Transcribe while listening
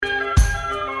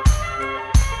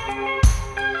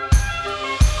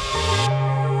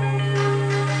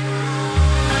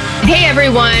Hey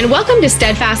everyone, welcome to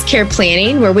Steadfast Care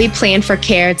Planning, where we plan for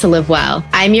care to live well.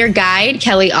 I'm your guide,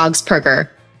 Kelly Augsperger.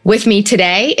 With me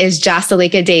today is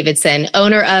Jasilika Davidson,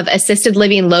 owner of Assisted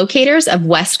Living Locators of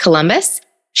West Columbus.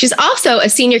 She's also a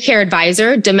senior care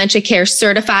advisor, dementia care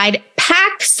certified,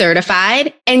 PAC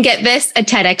certified, and get this, a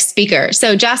TEDx speaker.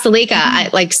 So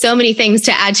Jasilika, like so many things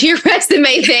to add to your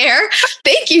resume there.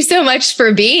 Thank you so much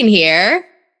for being here.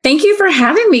 Thank you for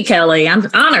having me, Kelly. I'm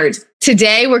honored.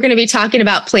 Today, we're going to be talking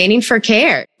about planning for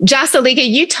care. Jasilika,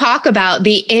 you talk about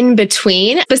the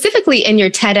in-between, specifically in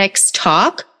your TEDx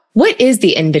talk. What is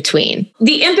the in-between?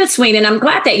 The in-between, and I'm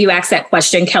glad that you asked that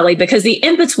question, Kelly, because the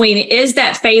in-between is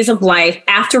that phase of life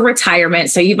after retirement.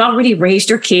 So you've already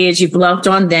raised your kids, you've loved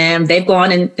on them, they've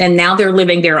gone and now they're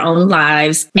living their own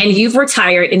lives, and you've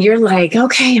retired and you're like,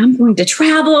 okay, I'm going to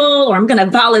travel, or I'm going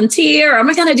to volunteer, or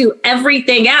I'm going to do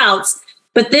everything else.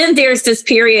 But then there's this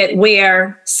period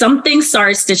where something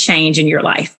starts to change in your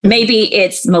life. Maybe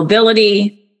it's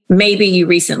mobility. Maybe you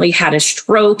recently had a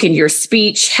stroke and your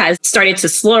speech has started to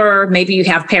slur. Maybe you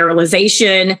have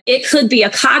paralyzation. It could be a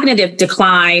cognitive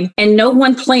decline, and no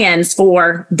one plans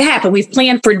for that, but we've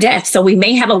planned for death. So we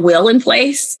may have a will in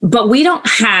place, but we don't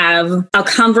have a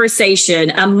conversation,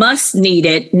 a must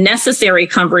needed, necessary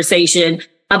conversation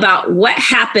about what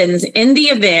happens in the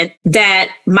event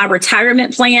that my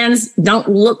retirement plans don't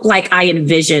look like I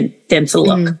envisioned them to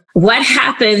look. What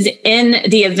happens in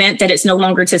the event that it's no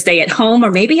longer to stay at home,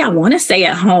 or maybe I want to stay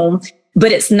at home,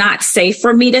 but it's not safe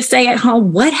for me to stay at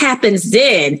home? What happens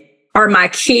then? Are my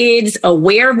kids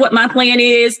aware of what my plan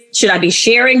is? Should I be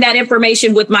sharing that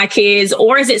information with my kids?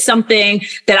 Or is it something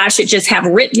that I should just have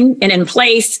written and in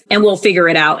place, and we'll figure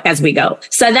it out as we go?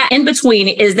 So that in between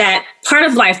is that part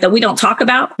of life that we don't talk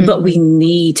about, but we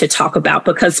need to talk about,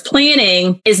 because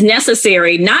planning is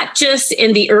necessary, not just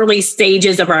in the early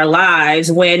stages of our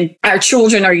lives when our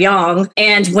children are young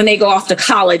and when they go off to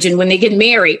college and when they get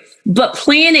married, but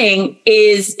planning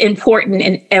is important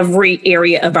in every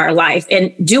area of our life.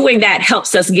 And doing that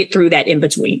helps us get through that in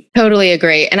between. Totally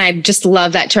agree. And I just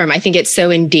love that term. I think it's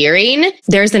so endearing.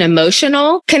 There's an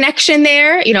emotional connection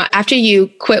there. You know, after you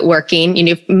quit working, you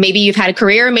know, maybe you've had a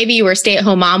career, maybe you were a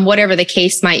stay-at-home mom, whatever the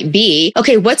case might be.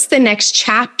 Okay, what's the next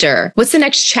chapter? What's the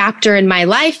next chapter in my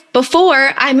life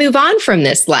before I move on from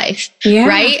this life? Yeah.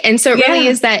 Right? And so it really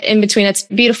is that in between. That's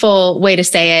a beautiful way to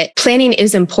say it. Planning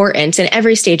is important in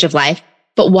every stage of life.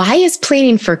 But why is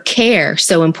planning for care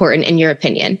so important in your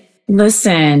opinion?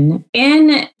 Listen,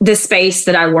 in the space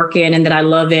that I work in and that I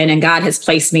love in and God has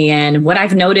placed me in, what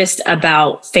I've noticed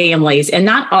about families, and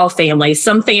not all families,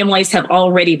 some families have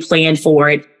already planned for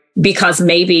it because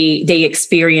maybe they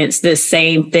experienced the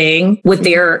same thing with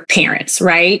their parents,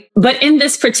 right? But in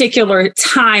this particular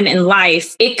time in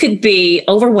life, it could be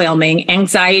overwhelming,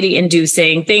 anxiety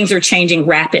inducing, things are changing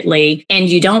rapidly, and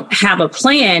you don't have a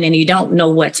plan and you don't know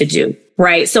what to do.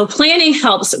 Right. So planning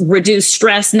helps reduce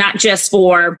stress, not just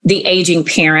for the aging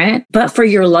parent, but for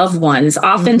your loved ones.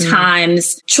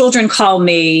 Oftentimes, children call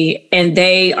me and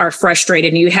they are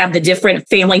frustrated, and you have the different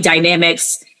family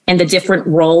dynamics and the different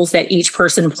roles that each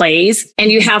person plays.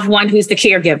 And you have one who's the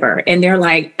caregiver, and they're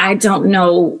like, I don't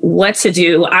know what to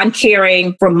do. I'm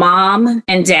caring for mom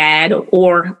and dad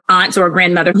or aunts or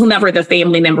grandmother, whomever the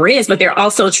family member is, but they're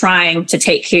also trying to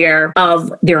take care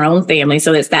of their own family.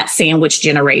 So it's that sandwich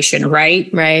generation, right?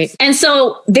 Right. And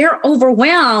so they're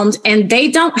overwhelmed and they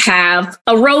don't have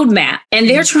a roadmap, and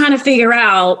they're trying to figure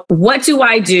out, what do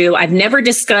I do? I've never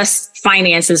discussed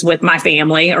finances with my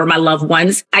family or my loved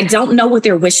ones. I don't know what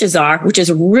their wishes are, which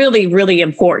is really, really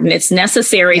important. It's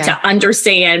necessary to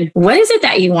understand, what is it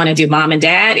that you want to do, mom and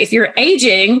dad? If you're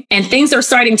aging and things are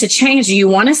starting to change, do you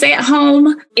want to stay at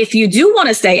home? If you do want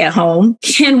to stay at home,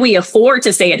 can we afford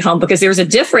to stay at home? Because there's a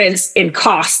difference in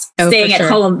cost staying at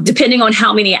home, depending on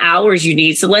how many hours you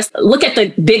need. So let's look at the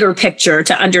bigger picture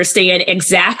to understand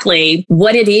exactly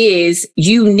what it is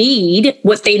you need,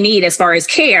 what they need as far as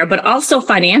care, but also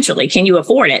financially. Can you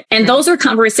afford it? And those are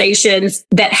conversations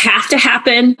that have to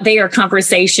happen. They are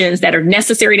conversations that are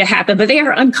necessary to happen, but they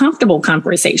are uncomfortable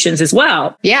conversations as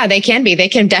well. Yeah, they can be. They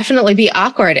can definitely be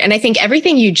awkward. And I think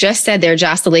everything you just said there,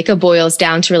 Jasilika, boils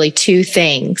down to really two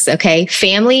things. Okay.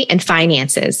 Family and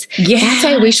finances. Yes. That's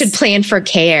why we should plan for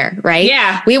care, right?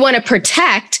 Yeah. We want to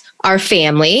protect our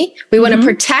family. We want to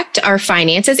protect our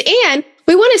finances, and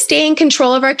we want to stay in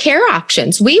control of our care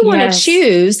options. We want to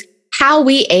choose how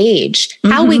we age,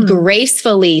 how we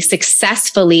gracefully,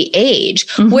 successfully age,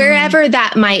 wherever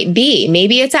that might be.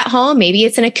 Maybe it's at home, maybe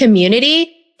it's in a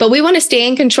community, but we want to stay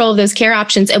in control of those care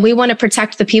options, and we want to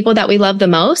protect the people that we love the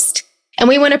most. And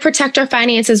we want to protect our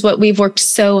finances, what we've worked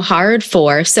so hard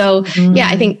for. So yeah,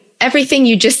 I think everything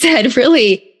you just said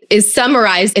really is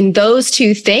summarized in those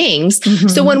two things.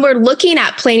 So when we're looking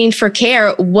at planning for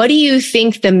care, what do you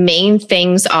think the main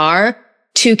things are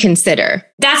to consider?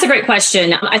 That's a great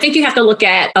question. I think you have to look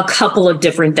at a couple of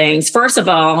different things. First of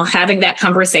all, having that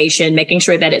conversation, making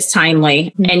sure that it's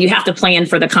timely, and you have to plan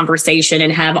for the conversation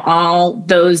and have all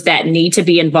those that need to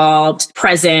be involved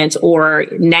present. Or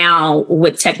now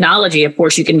with technology, of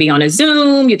course, you can be on a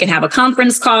Zoom, you can have a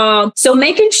conference call. So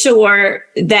making sure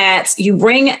that you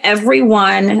bring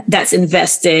everyone that's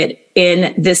invested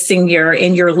in this senior,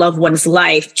 in your loved one's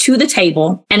life, to the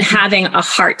table and having a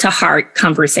heart-to-heart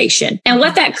conversation. And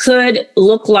what that could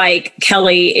look like,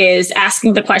 Kelly, is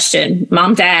asking the question,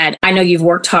 Mom, Dad, I know you've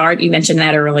worked hard. You mentioned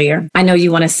that earlier. I know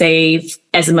you want to save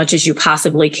as much as you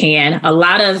possibly can. A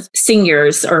lot of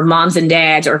seniors or moms and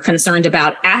dads are concerned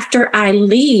about, after I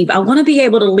leave, I want to be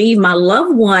able to leave my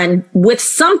loved one with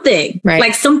something,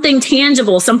 like something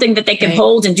tangible, something that they can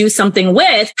hold and do something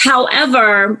with.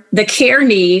 However, the care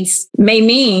needs may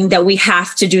mean that we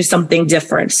have to do something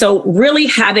different. So really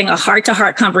having a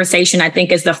heart-to-heart conversation, I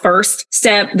think, is the first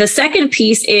step. The second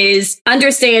piece is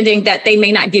understanding that they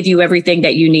may not give you everything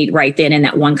that you need right then in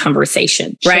that one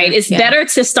conversation, right? It's better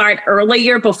to start earlier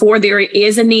before there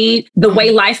is a need. The way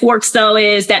life works, though,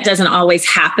 is that doesn't always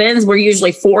happen. We're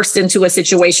usually forced into a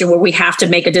situation where we have to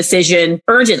make a decision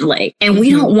urgently, and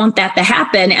we don't want that to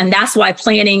happen. And that's why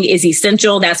planning is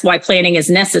essential. That's why planning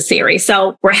is necessary.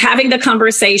 So we're having the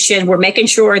conversation. We're making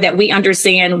sure that we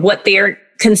understand what their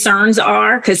concerns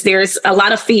are, because there's a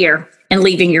lot of fear and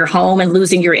leaving your home and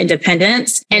losing your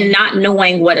independence and not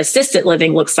knowing what assisted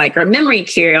living looks like, or memory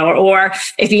care, or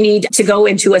if you need to go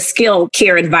into a skilled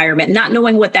care environment, not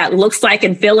knowing what that looks like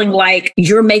and feeling like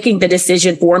you're making the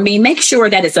decision for me. Make sure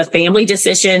that it's a family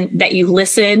decision, that you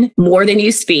listen more than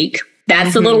you speak.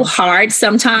 That's a little hard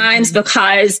sometimes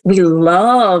because we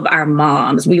love our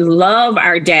moms, we love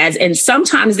our dads. And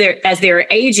sometimes as they're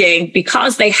aging,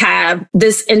 because they have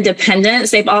this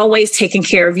independence, they've always taken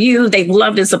care of you. They've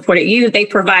loved and supported you. They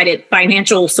provided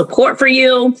financial support for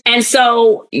you. And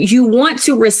so you want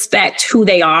to respect who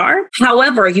they are.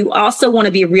 However, you also want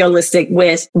to be realistic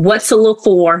with what to look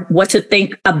for, what to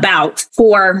think about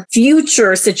for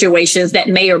future situations that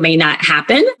may or may not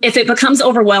happen. If it becomes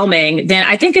overwhelming, then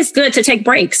I think it's good to take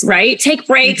breaks, right? Take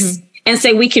breaks and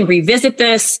say, we can revisit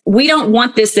this. We don't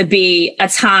want this to be a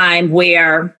time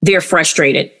where they're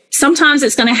frustrated. Sometimes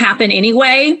it's going to happen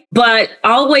anyway, but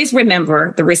always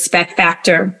remember the respect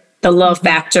factor, the love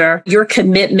factor, your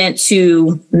commitment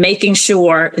to making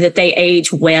sure that they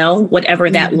age well,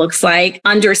 whatever that looks like,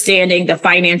 understanding the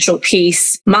financial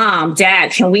piece. Mom,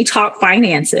 Dad, can we talk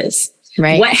finances?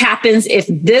 Right. What happens if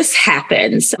this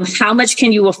happens? How much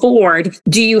can you afford?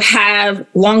 Do you have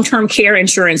long-term care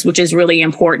insurance, which is really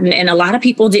important? And a lot of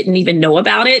people didn't even know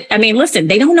about it. I mean, listen,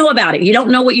 they don't know about it. You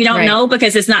don't know what you don't know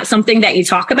because it's not something that you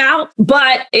talk about,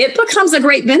 but it becomes a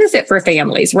great benefit for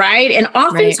families, right? And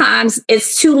oftentimes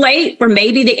it's too late for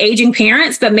maybe the aging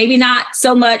parents, but maybe not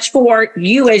so much for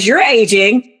you as you're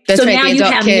aging. So now you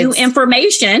have new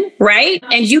information, right?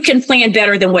 And you can plan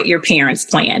better than what your parents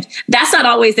planned. That's not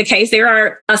always the case. There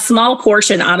are a small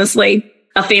portion, honestly,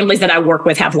 of families that I work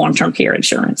with have long-term care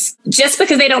insurance just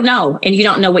because they don't know, and you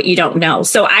don't know what you don't know.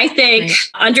 So I think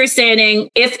understanding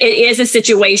if it is a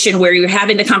situation where you're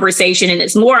having the conversation and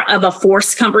it's more of a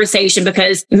forced conversation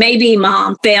because maybe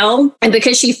mom fell, and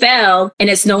because she fell and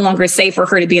it's no longer safe for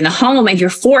her to be in the home, and you're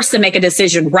forced to make a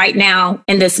decision right now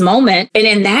in this moment. And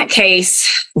in that case,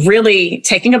 really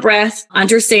taking a breath,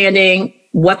 understanding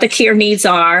what the care needs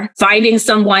are, finding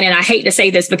someone, and I hate to say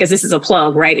this because this is a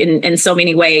plug, right? In so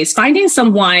many ways, finding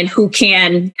someone who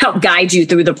can help guide you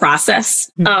through the process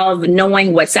of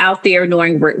knowing what's out there,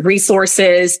 knowing what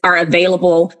resources are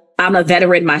available. I'm a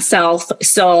veteran myself.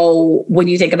 So when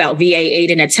you think about VA aid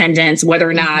and attendance, whether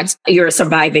or not you're a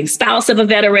surviving spouse of a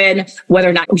veteran, whether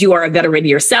or not you are a veteran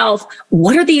yourself,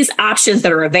 what are these options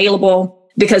that are available?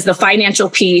 Because the financial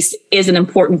piece is an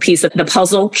important piece of the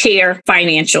puzzle. Care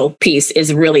financial piece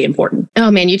is really important.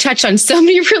 Oh man, you touched on so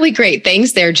many really great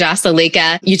things there,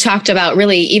 Jasilika. You talked about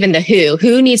really even the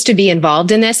who needs to be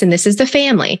involved in this. And this is the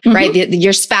family, right?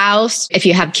 Your spouse, if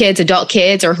you have kids, adult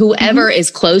kids, or whoever is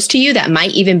close to you, that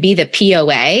might even be the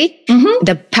POA,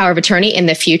 the power of attorney in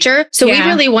the future. So we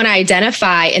really want to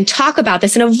identify and talk about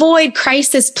this and avoid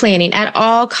crisis planning at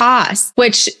all costs,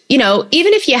 which, you know,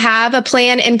 even if you have a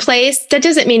plan in place, that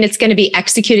doesn't mean it's going to be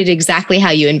executed exactly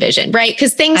how you envision, right?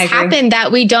 Because things happen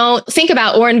that we don't think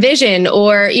about or envision,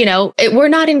 or, we're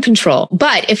not in control.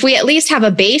 But if we at least have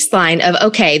a baseline of,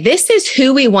 okay, this is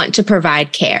who we want to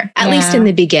provide care, at least in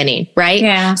the beginning, right?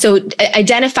 Yeah. So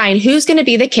identifying who's going to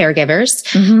be the caregivers,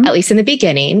 at least in the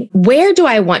beginning. Where do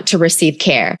I want to receive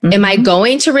care? Am I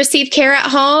going to receive care at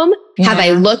home? Yeah. Have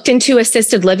I looked into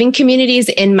assisted living communities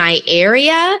in my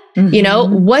area?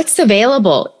 What's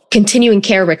available? Continuing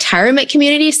care retirement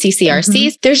communities,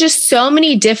 CCRCs. There's just so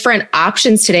many different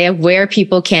options today of where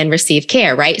people can receive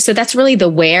care, right? So that's really the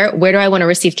where do I want to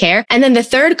receive care? And then the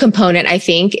third component, I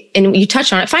think, and you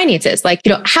touched on it, finances. Like,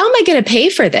 how am I going to pay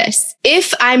for this?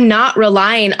 If I'm not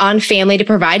relying on family to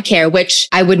provide care, which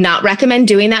I would not recommend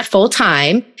doing that full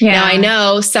time. Yeah. Now I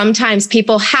know sometimes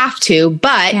people have to,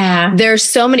 but there's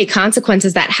so many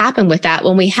consequences that happen with that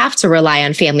when we have to rely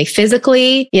on family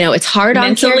physically. It's hard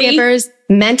on caregivers.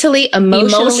 Mentally,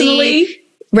 emotionally,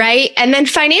 right? And then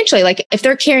financially, like if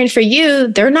they're caring for you,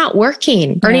 they're not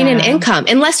working, earning an income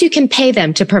unless you can pay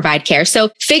them to provide care.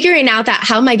 So figuring out that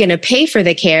how am I going to pay for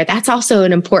the care? That's also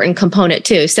an important component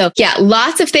too. So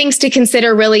lots of things to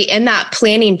consider really in that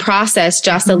planning process,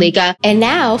 Jasilika. And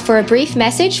now for a brief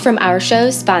message from our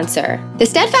show's sponsor. The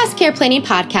Steadfast Care Planning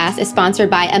Podcast is sponsored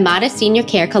by Amada Senior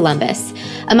Care Columbus.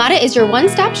 Amada is your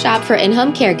one-stop shop for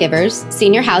in-home caregivers,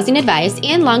 senior housing advice,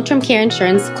 and long-term care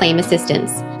insurance claim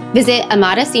assistance. Visit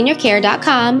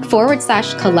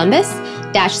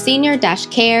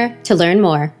amadaseniorcare.com/Columbus-senior-care to learn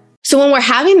more. So when we're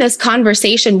having this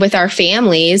conversation with our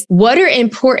families, what are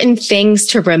important things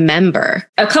to remember?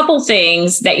 A couple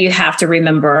things that you have to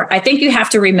remember. I think you have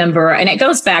to remember, and it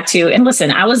goes back to, and listen,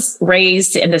 I was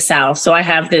raised in the South, so I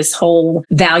have this whole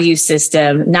value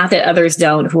system, not that others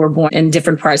don't who are born in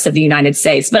different parts of the United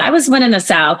States, but I was born in the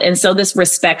South. And so this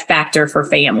respect factor for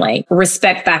family,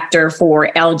 respect factor for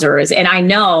elders. And I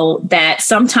know that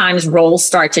sometimes roles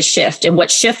start to shift. And what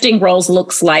shifting roles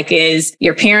looks like is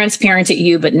your parents parented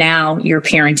you, but now you're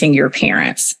parenting your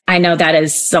parents. I know that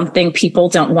is something people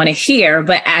don't want to hear,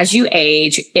 but as you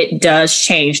age, it does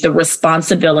change. The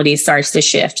responsibility starts to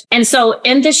shift. And so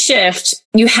in the shift,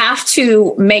 you have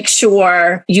to make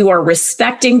sure you are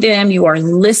respecting them. You are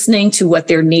listening to what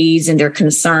their needs and their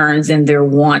concerns and their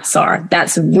wants are.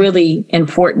 That's really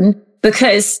important,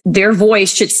 because their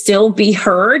voice should still be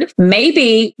heard.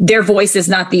 Maybe their voice is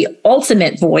not the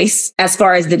ultimate voice as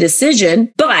far as the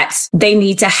decision, but they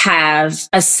need to have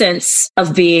a sense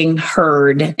of being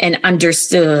heard and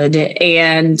understood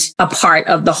and a part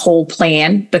of the whole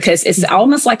plan, because it's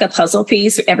almost like a puzzle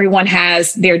piece. Everyone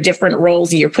has their different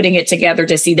roles and you're putting it together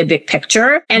to see the big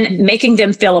picture, and making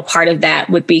them feel a part of that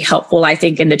would be helpful, I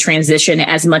think, in the transition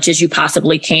as much as you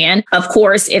possibly can. Of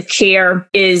course, if care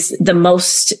is the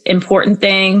most important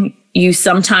thing, you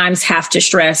sometimes have to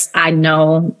stress, I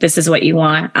know this is what you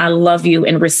want. I love you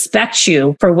and respect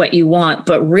you for what you want,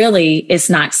 but really it's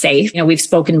not safe. We've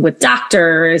spoken with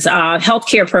doctors,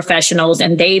 healthcare professionals,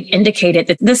 and they've indicated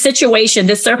that the situation,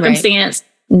 this circumstance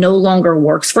no longer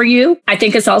works for you. I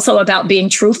think it's also about being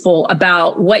truthful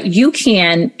about what you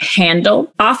can handle.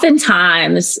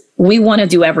 Oftentimes, we want to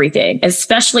do everything,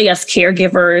 especially us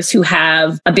caregivers who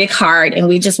have a big heart, and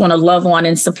we just want to love on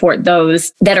and support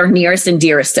those that are nearest and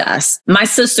dearest to us. My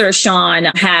sister, Sean,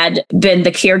 had been the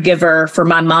caregiver for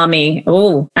my mommy,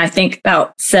 I think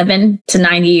about 7 to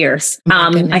 9 years.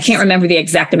 I can't remember the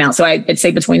exact amount, so I'd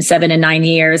say between 7 and 9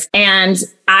 years. And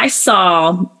I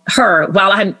saw her,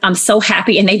 while I'm so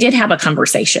happy, and they did have a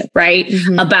conversation, right,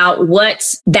 about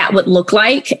what that would look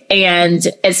like. And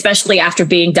especially after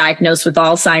being diagnosed with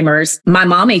Alzheimer's, my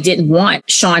mommy didn't want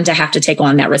Sean to have to take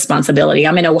on that responsibility.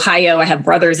 I'm in Ohio. I have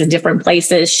brothers in different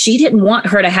places. She didn't want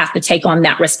her to have to take on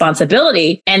that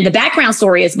responsibility. And the background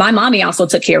story is my mommy also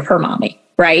took care of her mommy.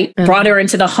 Right? Brought her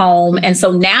into the home. And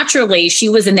so naturally she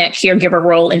was in that caregiver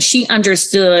role, and she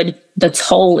understood the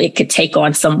toll it could take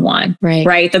on someone,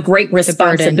 right? The great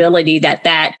responsibility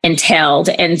that entailed.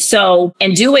 And so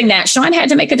in doing that, Sean had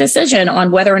to make a decision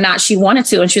on whether or not she wanted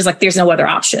to. And she was like, there's no other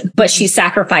option. But she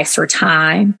sacrificed her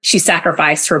time. She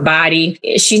sacrificed her body.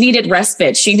 She needed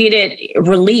respite. She needed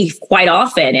relief quite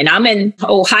often. And I'm in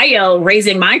Ohio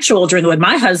raising my children with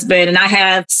my husband, and I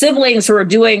have siblings who are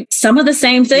doing some of the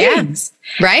same things.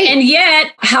 Right. And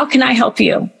yet, how can I help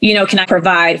you? Can I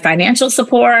provide financial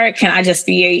support? Can I just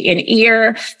be an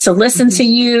ear to listen to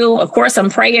you? Of course, I'm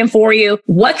praying for you.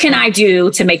 What can I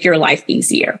do to make your life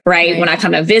easier? Right. When I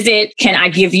come to visit, can I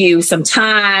give you some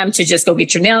time to just go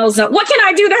get your nails done? What can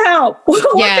I do to help?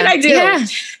 What can I do? Yeah.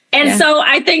 And so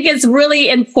I think it's really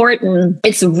important.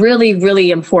 It's really,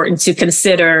 really important to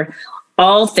consider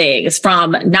all things,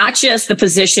 from not just the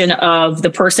position of the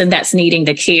person that's needing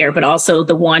the care, but also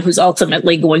the one who's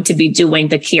ultimately going to be doing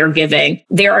the caregiving.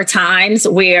 There are times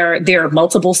where there are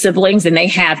multiple siblings and they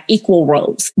have equal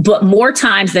roles, but more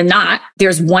times than not,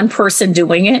 there's one person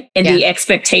doing it, and the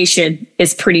expectation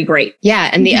is pretty great. Yeah.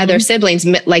 And the other siblings,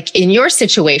 like in your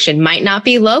situation, might not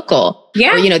be local.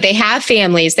 Yeah. Or, they have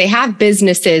families, they have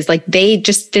businesses, like they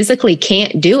just physically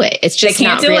can't do it. It's just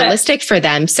not realistic for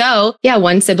them. So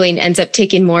one sibling ends up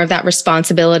taking more of that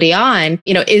responsibility on.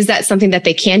 Is that something that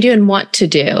they can do and want to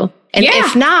do? And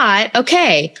if not,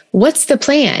 okay, what's the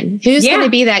plan? Who's going to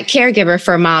be that caregiver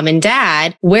for mom and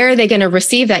dad? Where are they going to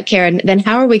receive that care? And then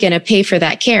how are we going to pay for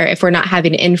that care if we're not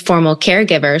having an informal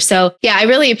caregiver? So I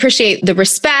really appreciate the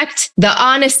respect, the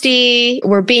honesty.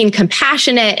 We're being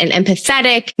compassionate and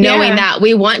empathetic, knowing that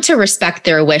we want to respect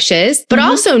their wishes, but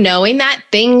also knowing that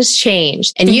things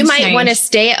change and you might want to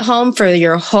stay at home for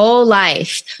your whole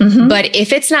life. But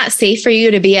if it's not safe for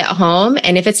you to be at home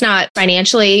and if it's not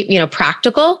financially,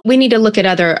 practical, we need to look at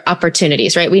other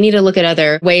opportunities, right? We need to look at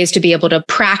other ways to be able to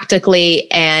practically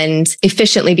and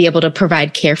efficiently be able to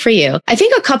provide care for you. I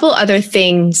think a couple other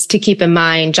things to keep in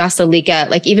mind, Jasilika,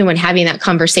 like even when having that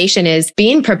conversation, is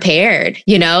being prepared,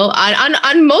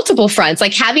 on multiple fronts,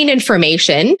 like having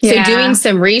information. So doing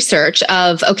some research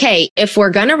of, okay, if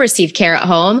we're going to receive care at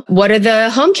home, what are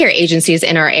the home care agencies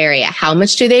in our area? How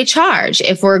much do they charge?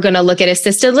 If we're going to look at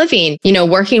assisted living,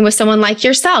 working with someone like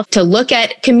yourself to look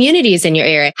at communities in your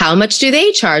area, how much do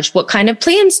they charge? What kind of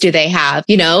plans do they have?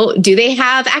 Do they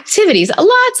have activities?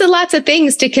 Lots and lots of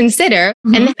things to consider.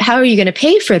 And how are you going to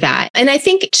pay for that? And I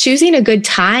think choosing a good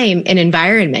time and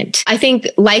environment. I think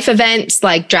life events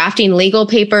like drafting legal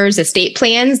papers, estate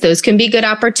plans, those can be good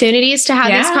opportunities to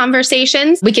have these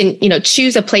conversations. We can,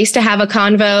 choose a place to have a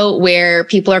convo where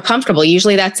people are comfortable.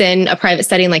 Usually that's in a private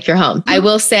setting like your home. I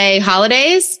will say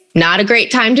holidays, not a great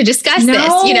time to discuss this,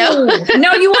 No,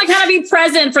 you want to kind of be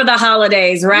present for the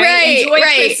holidays, right? Enjoy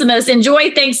Christmas,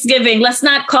 enjoy Thanksgiving. Let's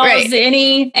not cause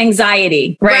any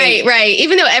anxiety. Right.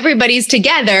 Even though everybody's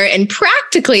together and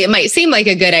practically it might seem like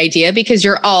a good idea because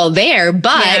you're all there,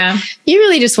 but you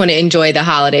really just want to enjoy the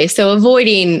holidays. So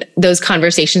avoiding those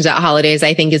conversations at holidays,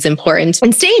 I think, is important,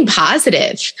 and staying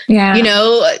positive.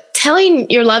 Telling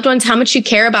your loved ones how much you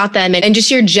care about them and just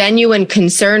your genuine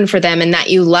concern for them and that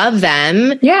you love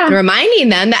them. And reminding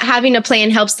them that having a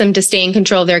plan helps them to stay in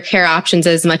control of their care options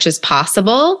as much as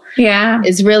possible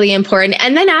is really important.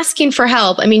 And then asking for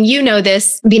help. I mean,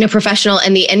 this, being a professional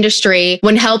in the industry,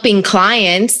 when helping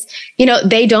clients,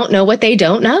 they don't know what they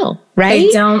don't know, right?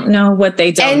 They don't know what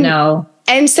they don't know.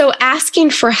 And so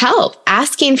asking for help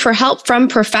from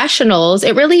professionals,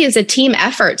 it really is a team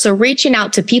effort. So reaching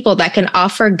out to people that can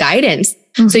offer guidance.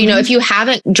 So, if you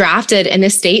haven't drafted an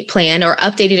estate plan or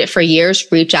updated it for years,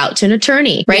 reach out to an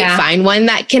attorney, right? Find one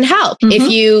that can help. If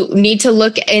you need to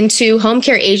look into home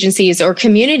care agencies or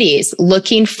communities,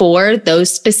 looking for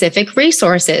those specific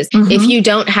resources. If you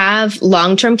don't have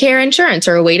long-term care insurance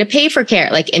or a way to pay for care,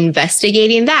 like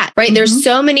investigating that, right? There's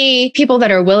so many people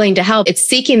that are willing to help. It's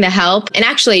seeking the help. And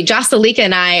actually, Jasilika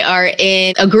and I are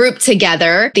in a group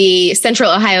together, the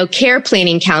Central Ohio Care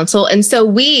Planning Council. And so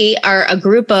we are a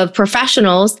group of professionals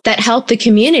that help the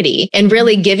community and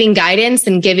really giving guidance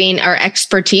and giving our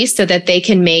expertise so that they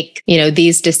can make,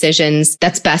 these decisions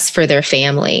that's best for their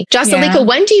family. Jasilika,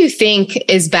 when do you think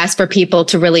is best for people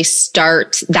to really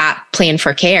start that plan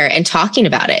for care and talking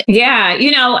about it?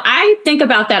 I think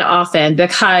about that often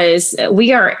because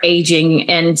we are aging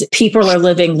and people are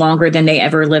living longer than they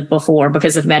ever lived before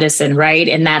because of medicine, right?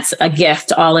 And that's a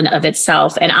gift all in of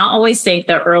itself. And I always think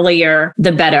the earlier,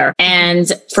 the better.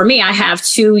 And for me, I have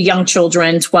 2 young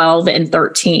children, 12 and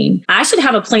 13. I should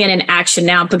have a plan in action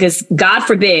now because God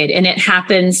forbid, and it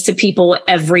happens to people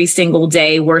every single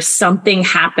day where something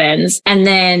happens and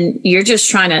then you're just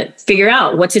trying to figure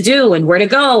out what to do and where to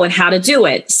go and how to do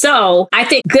it. So I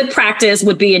think good practice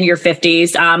would be in your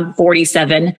 50s. I'm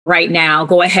 47 right now.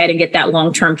 Go ahead and get that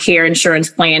long-term care insurance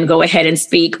plan. Go ahead and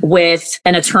speak with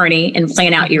an attorney and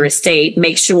plan out your estate.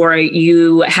 Make sure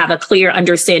you have a clear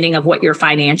understanding of what your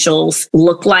financials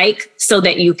look like so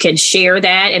that you can share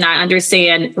that. And I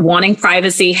understand wanting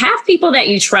privacy. Have people that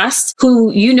you trust who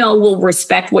will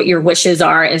respect what your wishes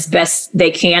are as best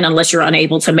they can, unless you're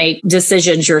unable to make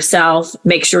decisions yourself.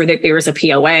 Make sure that there is a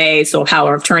POA, so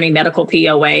power of attorney, medical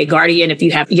POA, guardian if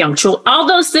you have young children, all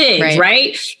those things,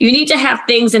 right? You need to have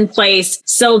things in place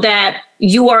so that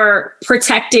you are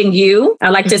protecting you. I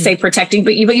like to say protecting,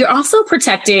 but you're also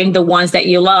protecting the ones that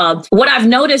you love. What I've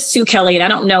noticed too, Kelly, and I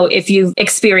don't know if you've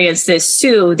experienced this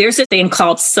too, there's a thing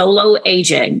called solo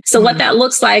aging. So what that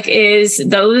looks like is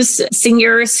those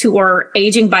seniors who are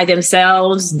aging by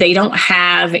themselves, they don't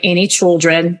have any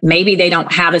children. Maybe they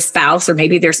don't have a spouse, or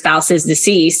maybe their spouse is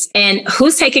deceased. And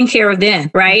who's taking care of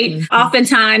them, right?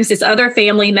 Oftentimes it's other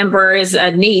family members,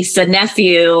 a niece, a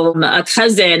nephew, a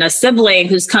cousin, a sibling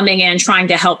who's coming in trying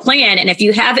to help plan. And if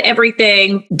you have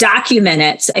everything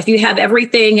documented, if you have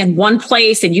everything in one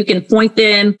place and you can point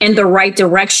them in the right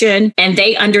direction and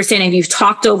they understand and you've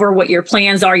talked over what your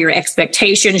plans are, your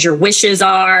expectations, your wishes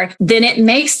are, then it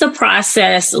makes the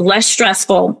process less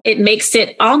stressful. It makes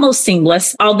it almost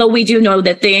seamless, although we do know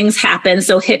that things happen.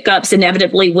 So hiccups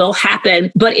inevitably will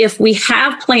happen. But if we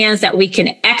have plans that we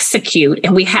can execute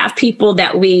and we have people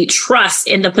that we trust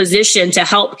in the position to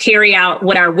help carry out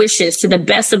what our wishes to the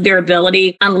best of their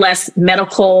ability, unless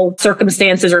medical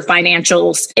circumstances or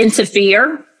financials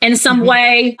interfere in some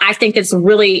way, I think it's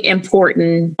really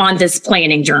important on this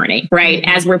planning journey, right?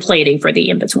 As we're planning for the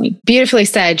in-between. Beautifully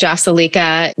said,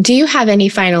 Jasilika. Do you have any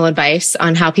final advice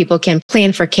on how people can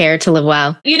plan for care to live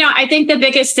well? You know, I think the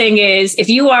biggest thing is if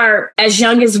you are as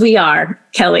young as we are,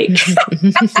 Kelly,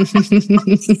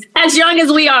 as young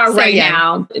as we are right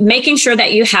now, making sure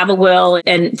that you have a will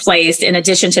in place. In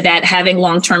addition to that, having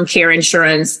long-term care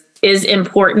insurance is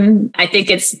important. I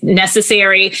think it's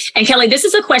necessary. And Kelly, this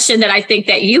is a question that I think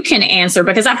that you can answer,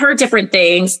 because I've heard different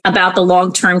things about the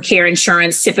long-term care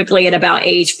insurance. Typically at about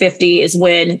age 50 is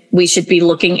when we should be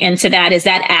looking into that. Is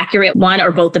that accurate? One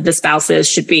or both of the spouses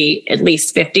should be at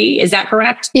least 50. Is that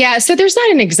correct? Yeah. So there's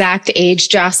not an exact age,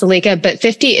 Jasilika, but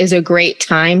 50 is a great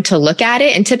time to look at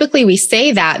it. And typically we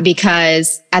say that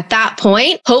because at that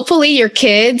point, hopefully your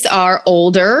kids are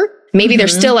older. Maybe they're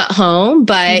still at home,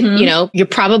 but you know, you're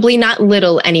probably not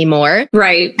little anymore.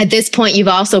 Right. At this point, you've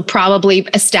also probably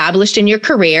established in your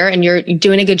career and you're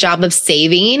doing a good job of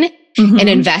saving and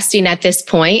investing at this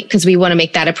point, because we want to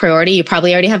make that a priority. You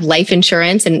probably already have life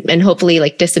insurance and hopefully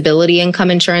like disability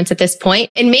income insurance at this point.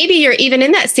 And maybe you're even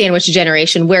in that sandwich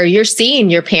generation where you're seeing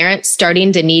your parents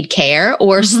starting to need care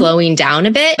or slowing down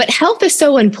a bit. But health is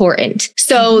so important.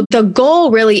 So the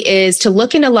goal really is to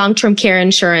look into long-term care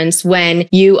insurance when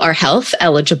you are health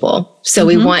eligible. So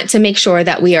we want to make sure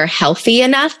that we are healthy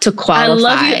enough to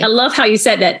qualify. I love how you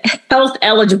said that. Health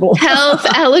eligible. Health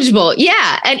eligible.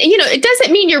 Yeah. And, you know, it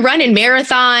doesn't mean you're running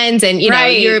marathons and, you know,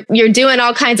 you're doing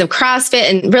all kinds of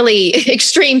CrossFit and really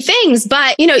extreme things,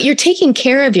 but, you know, you're taking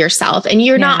care of yourself and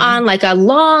you're not on like a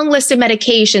long list of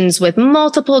medications with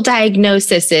multiple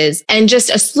diagnoses and just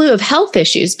a slew of health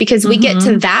issues, because we get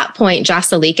to that point,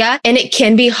 Jasilika, and it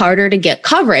can be harder to get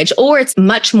coverage, or it's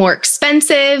much more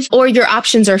expensive, or your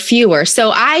options are fewer.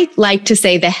 So I like to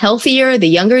say the healthier, the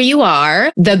younger you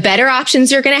are, the better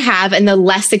options you're going to have and the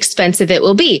less expensive it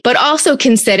will be. But also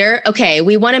consider, okay,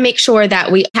 we want to make sure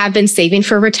that we have been saving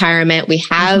for retirement. We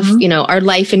have, you know, our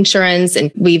life insurance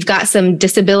and we've got some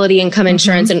disability income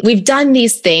insurance and we've done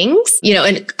these things, you know,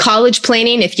 and college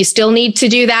planning, if you still need to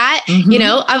do that, you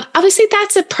know, obviously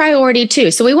that's a priority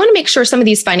too. So we want to make sure some of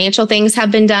these financial things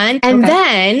have been done. And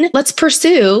then let's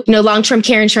pursue, you know, long-term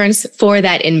care insurance for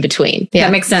that in between. Yeah.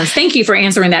 That makes sense. Thank you for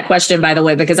answering that question, by the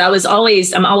way, because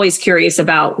I'm always curious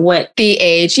about what the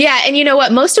age. Yeah. And you know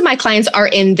what? Most of my clients are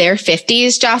in their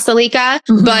 50s, Jasilika,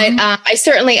 but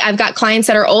I've got clients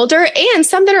that are older and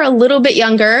some that are a little bit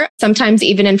younger. Sometimes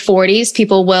even in 40s,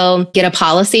 people will get a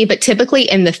policy, but typically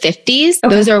in the 50s,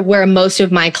 those are where most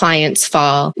of my clients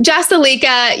fall.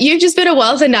 Jasilika, you've just been a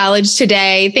wealth of knowledge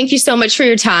today. Thank you so much for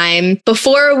your time.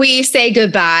 Before we say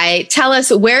goodbye, tell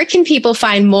us, where can people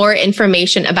find more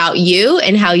information about you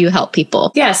and how you help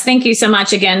people? Yes. Thank you so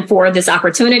much again for this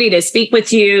opportunity to speak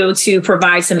with you, to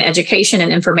provide some education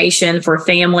and information for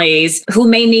families who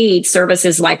may need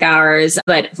services like ours,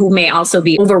 but who may also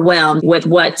be overwhelmed with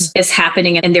what is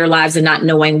happening in their lives and not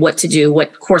knowing what to do,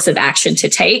 what course of action to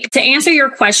take. To answer your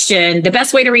question, the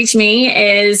best way to reach me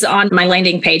is on my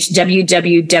landing page,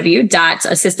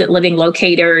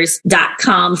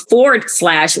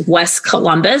 www.assistedlivinglocators.com/West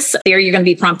Columbus. There you're going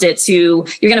to be prompted you're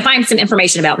going to find some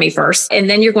information about me first, and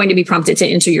then you're going to be prompted to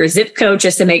enter your zip code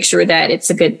just to make sure that it's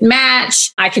a good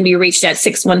match. I can be reached at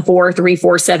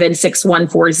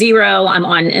 614-347-6140. I'm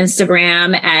on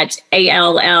Instagram at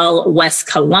ALL West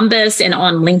Columbus and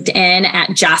on LinkedIn at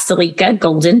Jasilika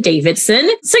Golden Davidson.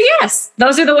 So yes,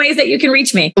 those are the ways that you can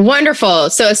reach me. Wonderful.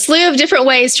 So a slew of different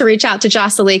ways to reach out to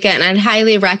Jasilika, and I'd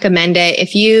highly recommend it.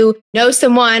 If you know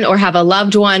someone or have a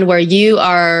loved one where you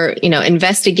are, you know,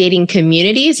 investigating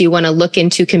communities, you want to look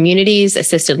into communities,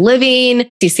 assisted living,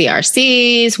 see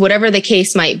CCRCs, whatever the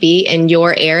case might be in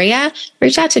your area,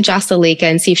 reach out to Jasilika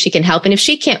and see if she can help. And if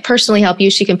she can't personally help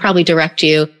you, she can probably direct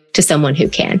you to someone who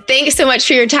can. Thanks so much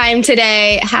for your time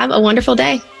today. Have a wonderful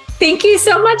day. Thank you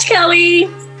so much, Kelly.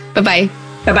 Bye-bye.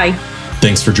 Bye-bye.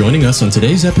 Thanks for joining us on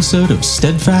today's episode of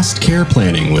Steadfast Care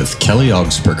Planning with Kelly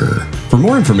Augsburger. For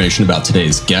more information about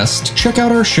today's guest, check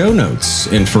out our show notes.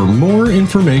 And for more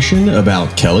information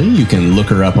about Kelly, you can look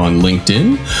her up on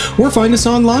LinkedIn or find us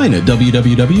online at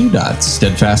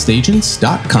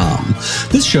www.steadfastagents.com.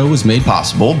 This show was made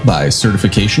possible by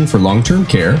Certification for Long-Term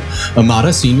Care,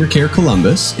 Amada Senior Care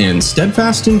Columbus, and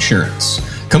Steadfast Insurance.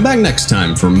 Come back next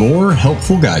time for more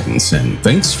helpful guidance, and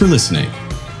thanks for listening.